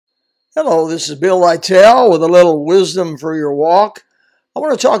Hello, this is Bill Lytell with a little wisdom for your walk. I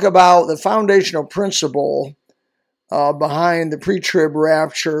want to talk about the foundational principle behind the pre-trib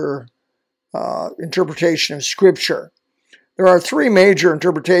rapture interpretation of Scripture. There are three major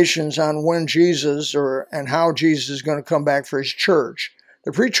interpretations on when Jesus and how Jesus is going to come back for his church.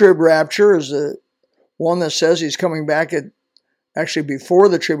 The pre-trib rapture is the one that says he's coming back actually before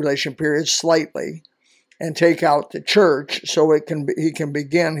the tribulation period slightly, and take out the church so he can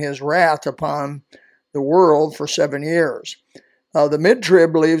begin his wrath upon the world for 7 years. The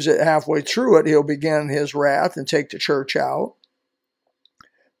mid-trib believes that halfway through it, he'll begin his wrath and take the church out.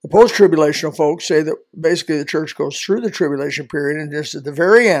 The post-tribulational folks say that basically the church goes through the tribulation period and just at the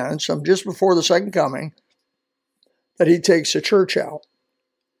very end, just before the second coming, that he takes the church out.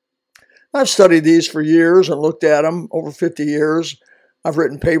 I've studied these for years and looked at them over 50 years. I've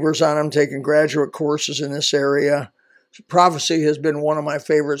written papers on them, taken graduate courses in this area. Prophecy has been one of my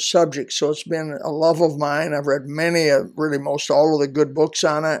favorite subjects, so it's been a love of mine. I've read really most all of the good books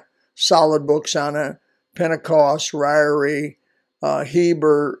on it, solid books on it, Pentecost, Ryrie,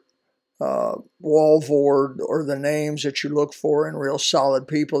 Hebert, Walvoord, or the names that you look for in real solid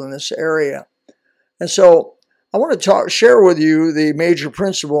people in this area. And so I want to share with you the major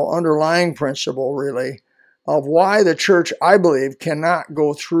principle, underlying principle really, of why the church, I believe, cannot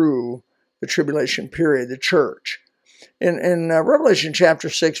go through the tribulation period, the church. In Revelation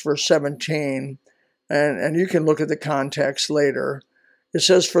chapter 6, verse 17, and you can look at the context later, it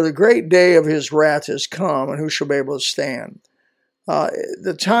says, "For the great day of his wrath is come, and who shall be able to stand?"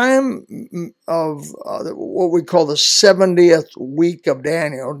 The time of what we call the 70th week of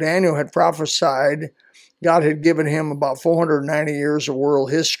Daniel had prophesied. God had given him about 490 years of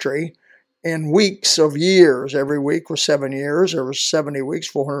world history in weeks of years. Every week was 7 years. There was 70 weeks,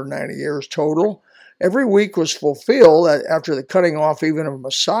 490 years total. Every week was fulfilled after the cutting off even of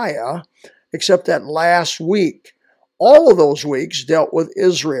Messiah, except that last week. All of those weeks dealt with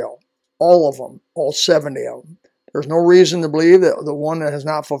Israel. All of them, all 70 of them. There's no reason to believe that the one that has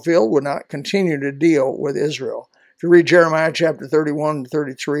not fulfilled would not continue to deal with Israel. If you read Jeremiah chapter 31 and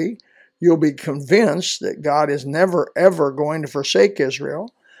 33, you'll be convinced that God is never, ever going to forsake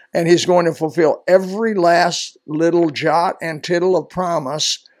Israel. And he's going to fulfill every last little jot and tittle of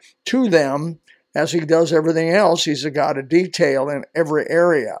promise to them as he does everything else. He's a God of detail in every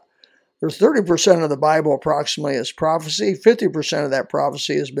area. There's 30% of the Bible approximately is prophecy. 50% of that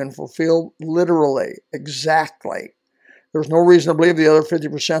prophecy has been fulfilled literally, exactly. There's no reason to believe the other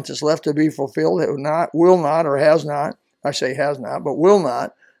 50% that's left to be fulfilled. It will not, or has not, I say has not, but will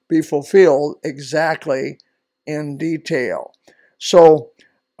not be fulfilled exactly in detail. So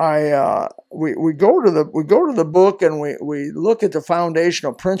we go to the book and we look at the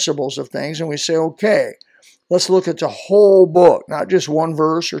foundational principles of things and we say, okay, let's look at the whole book, not just one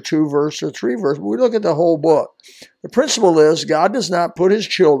verse or two verse or three verse. We look at the whole book. The principle is God does not put his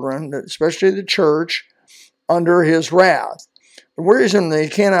children, especially the church, under his wrath. The reason they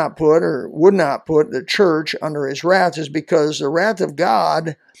cannot put or would not put the church under his wrath is because the wrath of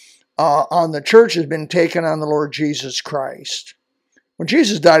God on the church has been taken on the Lord Jesus Christ. When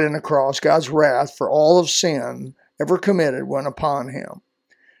Jesus died on the cross, God's wrath for all of sin ever committed went upon him.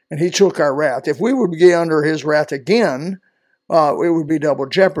 And he took our wrath. If we would be under his wrath again, it would be double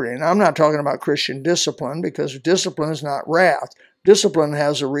jeopardy. And I'm not talking about Christian discipline, because discipline is not wrath. Discipline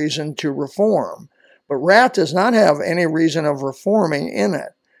has a reason to reform. But wrath does not have any reason of reforming in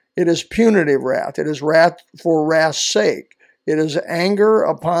it. It is punitive wrath. It is wrath for wrath's sake. It is anger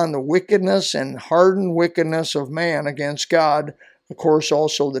upon the wickedness and hardened wickedness of man against God. Of course,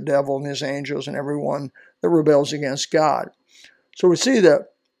 also the devil and his angels and everyone that rebels against God. So we see the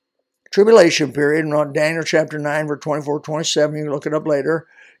tribulation period, in Daniel chapter 9, verse 24, 27, you can look it up later,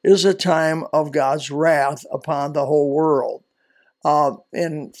 is a time of God's wrath upon the whole world.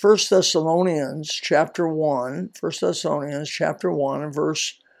 In 1 Thessalonians chapter 1, and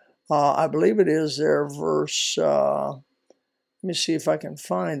verse, I believe it is there, verse, let me see if I can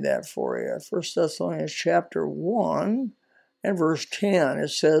find that for you. 1 Thessalonians chapter 1 and verse 10, it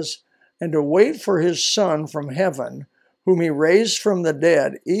says, "And to wait for his Son from heaven, whom he raised from the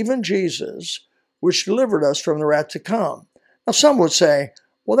dead, even Jesus, which delivered us from the wrath to come." Now some would say,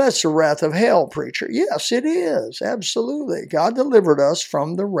 well, that's the wrath of hell, preacher. Yes, it is. Absolutely. God delivered us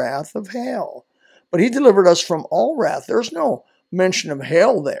from the wrath of hell. But he delivered us from all wrath. There's no mention of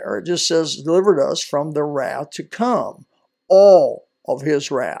hell there. It just says delivered us from the wrath to come. All of his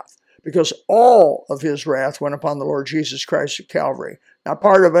wrath. Because all of his wrath went upon the Lord Jesus Christ at Calvary. Not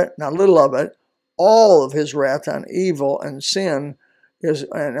part of it, not little of it. All of his wrath on evil and sin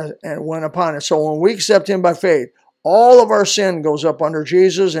and went upon it. So when we accept him by faith, All of our sin goes up under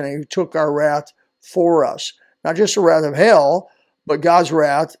Jesus, and he took our wrath for us. Not just the wrath of hell, but God's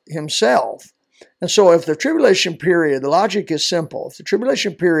wrath himself. And so if the tribulation period, the logic is simple. If the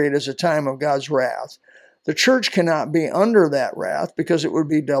tribulation period is a time of God's wrath, the church cannot be under that wrath because it would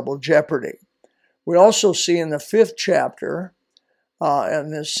be double jeopardy. We also see in the 5th chapter,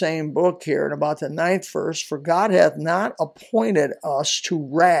 in this same book here, in about the 9th verse, for God hath not appointed us to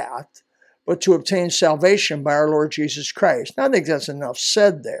wrath, but to obtain salvation by our Lord Jesus Christ. Now, I think that's enough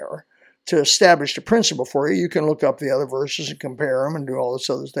said there to establish the principle for you. You can look up the other verses and compare them and do all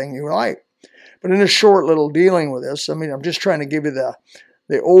this other thing you like. But in a short little dealing with this, I'm just trying to give you the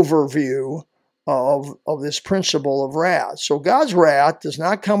overview of this principle of wrath. So God's wrath does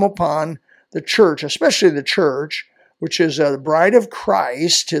not come upon the church, especially the church, which is the bride of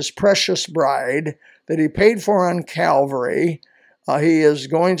Christ, his precious bride, that he paid for on Calvary. He is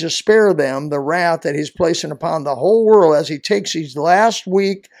going to spare them the wrath that he's placing upon the whole world as he takes these last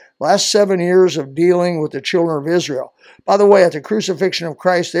 7 years of dealing with the children of Israel. By the way, at the crucifixion of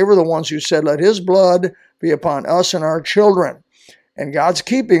Christ, they were the ones who said, let his blood be upon us and our children. And God's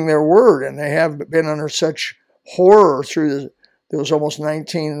keeping their word, and they have been under such horror through those almost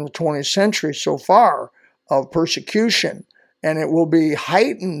 19th and 20th centuries so far of persecution. And it will be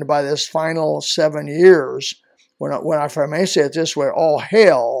heightened by this final 7 years when, if I may say it this way, all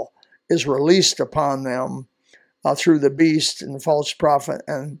hell is released upon them through the beast and the false prophet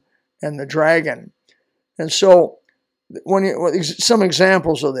and the dragon. And so, some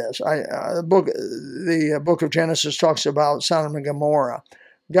examples of this, the book of Genesis talks about Sodom and Gomorrah.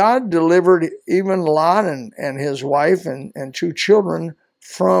 God delivered even Lot and his wife and 2 children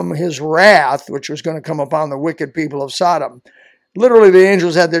from his wrath, which was going to come upon the wicked people of Sodom. Literally, the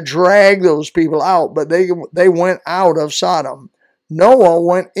angels had to drag those people out, but they went out of Sodom. Noah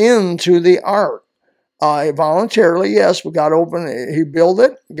went into the ark. Voluntarily, yes, but God opened, he built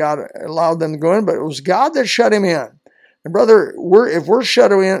it, God allowed them to go in, but it was God that shut him in. And brother, if we're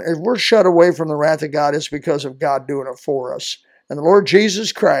shut away from the wrath of God, it's because of God doing it for us. And the Lord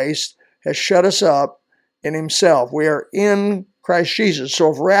Jesus Christ has shut us up in himself. We are in Christ Jesus.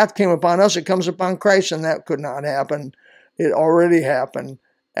 So if wrath came upon us, it comes upon Christ, and that could not happen. It already happened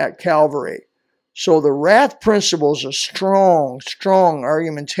at Calvary. So the wrath principle is a strong, strong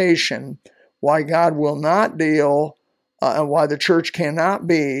argumentation why God will not deal and why the church cannot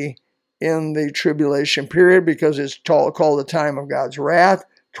be in the tribulation period, because it's called the time of God's wrath.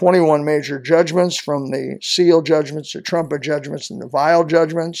 21 major judgments, from the seal judgments, the trumpet judgments, and the vial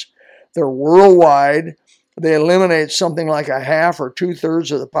judgments. They're worldwide. They eliminate something like a half or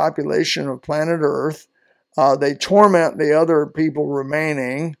 2/3 of the population of planet Earth. They torment the other people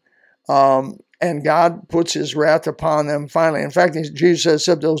remaining, and God puts his wrath upon them finally. In fact, Jesus said,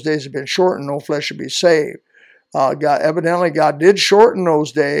 except those days have been shortened, no flesh should be saved. Evidently, God did shorten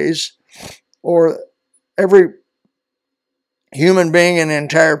those days, or every human being in the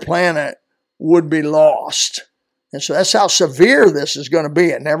entire planet would be lost. And so that's how severe this is going to be.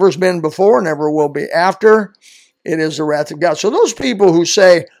 It never has been before, never will be after. It is the wrath of God. So those people who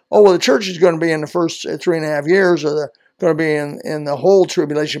say, oh, well, the church is going to be in the first 3.5 years, or they're going to be in the whole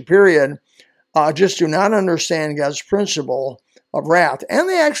tribulation period, just do not understand God's principle of wrath. And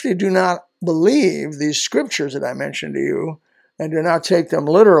they actually do not believe these scriptures that I mentioned to you, and do not take them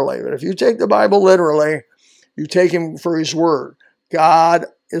literally. But if you take the Bible literally, you take him for his word. God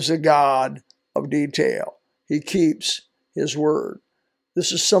is a God of detail. He keeps his word.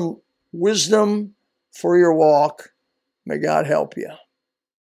 This is some wisdom for your walk. May God help you.